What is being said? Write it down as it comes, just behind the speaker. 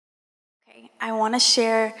I want to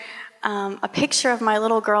share a picture of my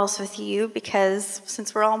little girls with you because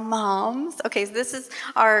since we're all moms, okay, so this is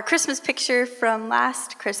our Christmas picture from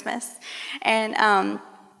last Christmas. And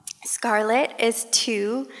Scarlett is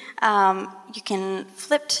 2. You can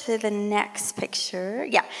flip to the next picture.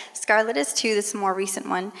 Yeah, Scarlett is 2, this is a more recent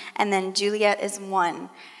one. And then Juliet is 1.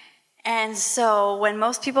 And so when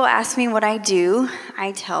most people ask me what I do,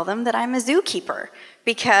 I tell them that I'm a zookeeper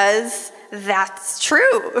because that's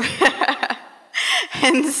true.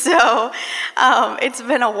 And so it's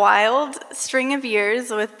been a wild string of years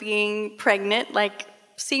with being pregnant, like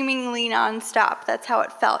seemingly nonstop. That's how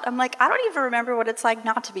it felt. I'm like, I don't even remember what it's like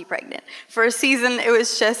not to be pregnant. For a season, it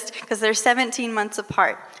was just because they're 17 months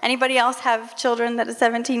apart. Anybody else have children that are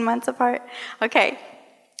 17 months apart? Okay,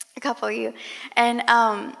 a couple of you. And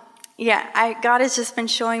God has just been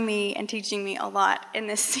showing me and teaching me a lot in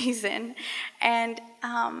this season. And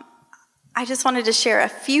I just wanted to share a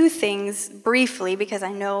few things briefly because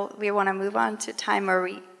I know we want to move on to time where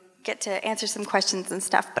we get to answer some questions and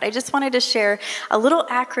stuff. But I just wanted to share a little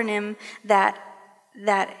acronym that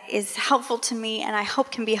is helpful to me and I hope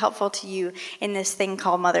can be helpful to you in this thing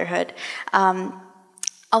called motherhood.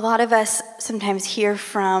 A lot of us sometimes hear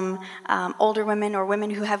from older women or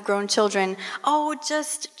women who have grown children, oh,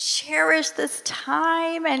 just cherish this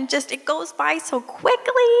time and just it goes by so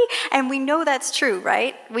quickly. And we know that's true,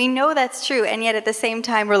 right? We know that's true. And yet at the same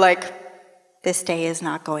time, we're like, this day is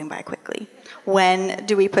not going by quickly. When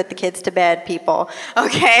do we put the kids to bed, people?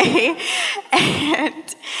 Okay?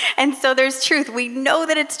 And so there's truth. We know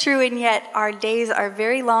that it's true, and yet our days are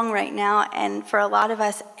very long right now, and for a lot of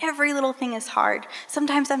us, every little thing is hard.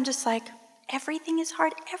 Sometimes I'm just like, everything is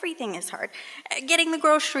hard? Everything is hard. Getting the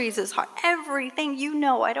groceries is hard. Everything, you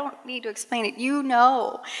know. I don't need to explain it. You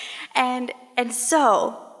know. And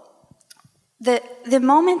so the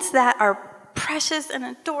moments that are precious and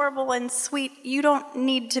adorable and sweet, you don't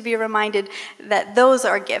need to be reminded that those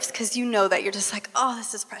are gifts because you know that you're just like, oh,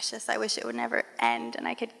 this is precious. I wish it would never end and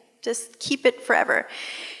I could just keep it forever.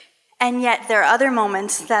 And yet there are other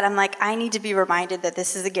moments that I'm like, I need to be reminded that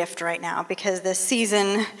this is a gift right now because this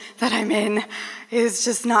season that I'm in is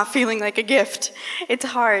just not feeling like a gift. It's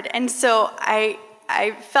hard. And so I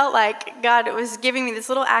felt like God was giving me this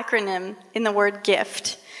little acronym in the word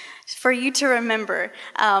gift for you to remember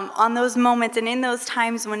on those moments and in those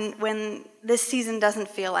times when this season doesn't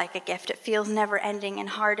feel like a gift. It feels never ending and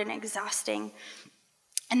hard and exhausting.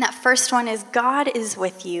 And that first one is God is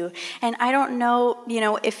with you. And I don't know,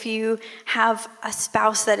 if you have a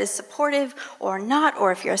spouse that is supportive or not,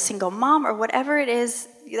 or if you're a single mom or whatever it is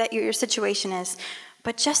that your situation is,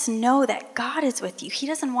 but just know that God is with you. He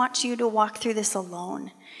doesn't want you to walk through this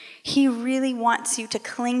alone. He really wants you to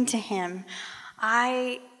cling to him.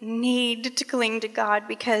 I need to cling to God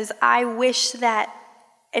because I wish that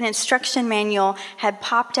an instruction manual had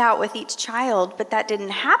popped out with each child, but that didn't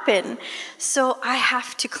happen. So I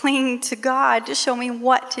have to cling to God to show me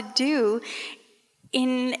what to do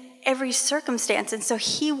in every circumstance. And so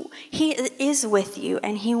he is with you,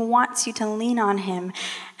 and he wants you to lean on him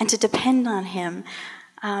and to depend on him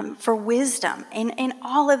for wisdom in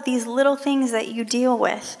all of these little things that you deal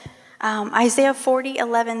with. Isaiah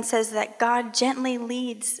 40:11 says that God gently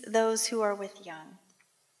leads those who are with young.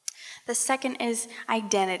 The second is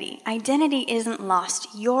identity. Identity isn't lost.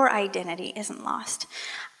 Your identity isn't lost.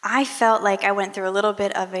 I felt like I went through a little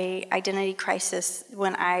bit of an identity crisis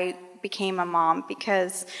when I became a mom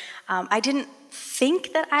because I didn't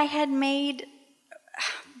think that I had made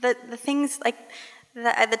the things like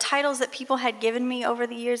the titles that people had given me over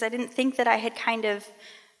the years. I didn't think that I had kind of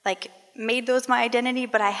like made those my identity,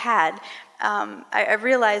 but I had. I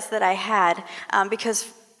realized that I had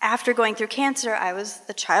because after going through cancer, I was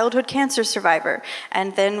the childhood cancer survivor.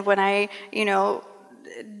 And then when I,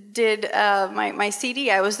 did my CD,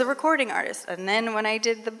 I was the recording artist. And then when I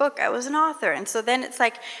did the book, I was an author. And so then it's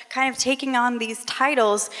like kind of taking on these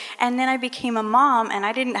titles. And then I became a mom, and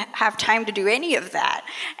I didn't have time to do any of that.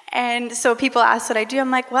 And so people ask what I do.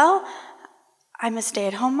 I'm like, well, I'm a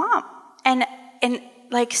stay-at-home mom. And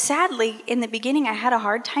like, sadly, in the beginning, I had a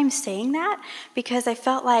hard time saying that because I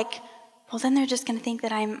felt like, well, then they're just going to think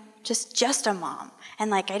that I'm just a mom.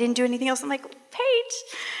 And like, I didn't do anything else. I'm like,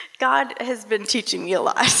 Paige, God has been teaching me a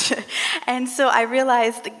lot. And so I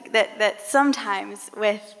realized that sometimes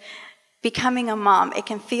with becoming a mom, it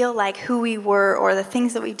can feel like who we were or the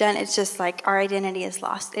things that we've done, it's just like our identity is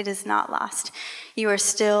lost. It is not lost. You are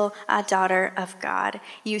still a daughter of God.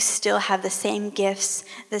 You still have the same gifts,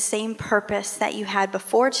 the same purpose that you had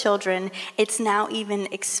before children. It's now even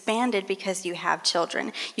expanded because you have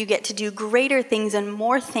children. You get to do greater things and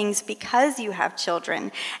more things because you have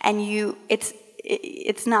children. And it's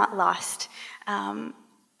it's not lost. And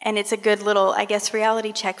it's a good little, I guess,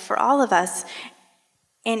 reality check for all of us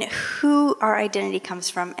in who our identity comes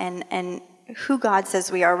from and who God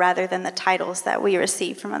says we are rather than the titles that we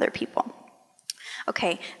receive from other people.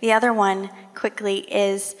 Okay, the other one, quickly,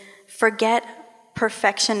 is forget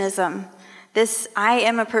perfectionism. I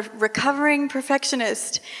am a recovering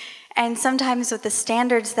perfectionist, and sometimes with the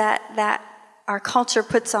standards that our culture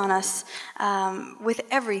puts on us with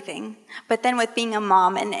everything, but then with being a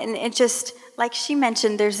mom, and it just, like she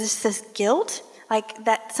mentioned, there's this guilt, like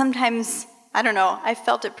that sometimes, I don't know, I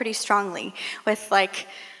felt it pretty strongly with like,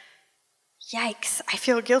 yikes, I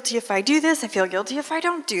feel guilty if I do this, I feel guilty if I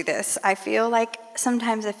don't do this.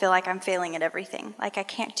 Sometimes I feel like I'm failing at everything, like I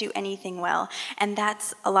can't do anything well. And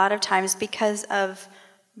that's a lot of times because of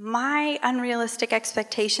my unrealistic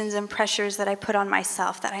expectations and pressures that I put on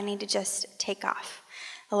myself that I need to just take off.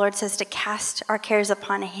 The Lord says to cast our cares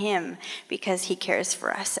upon Him because He cares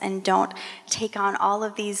for us, and don't take on all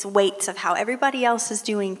of these weights of how everybody else is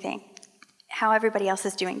doing things.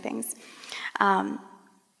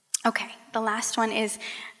 Okay, the last one is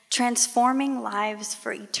transforming lives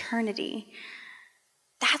for eternity.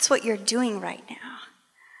 That's what you're doing right now.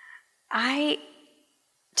 I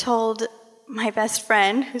told my best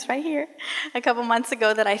friend, who's right here, a couple months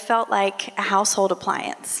ago that I felt like a household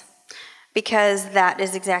appliance, because that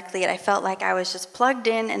is exactly it. I felt like I was just plugged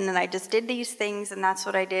in, and then I just did these things, and that's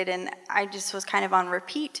what I did, and I just was kind of on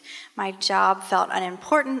repeat. My job felt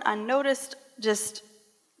unimportant, unnoticed, just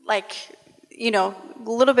like, a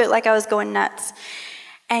little bit like I was going nuts.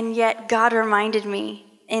 And yet God reminded me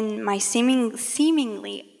in my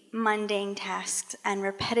seemingly mundane tasks and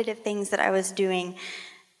repetitive things that I was doing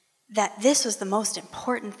that this was the most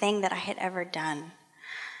important thing that I had ever done.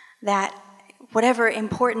 That whatever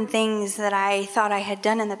important things that I thought I had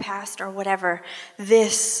done in the past or whatever,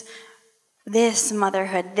 this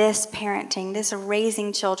motherhood, this parenting, this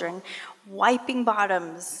raising children, wiping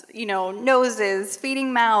bottoms, noses,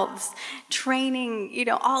 feeding mouths, training,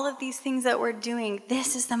 all of these things that we're doing,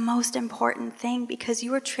 this is the most important thing because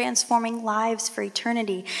you are transforming lives for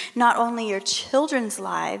eternity. Not only your children's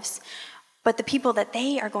lives, but the people that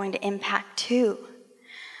they are going to impact too.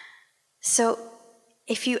 So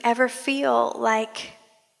if you ever feel like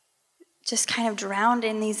just kind of drowned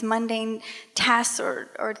in these mundane tasks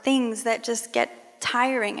or things that just get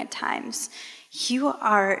tiring at times, you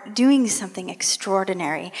are doing something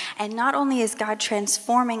extraordinary. And not only is God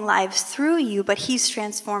transforming lives through you, but He's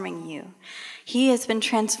transforming you. He has been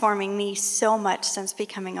transforming me so much since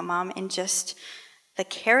becoming a mom in just the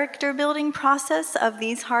character building process of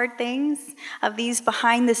these hard things, of these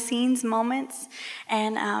behind the scenes moments.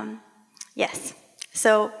 And yes,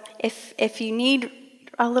 so if you need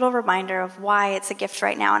a little reminder of why it's a gift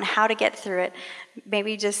right now and how to get through it,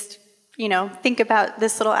 maybe just, think about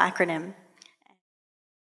this little acronym.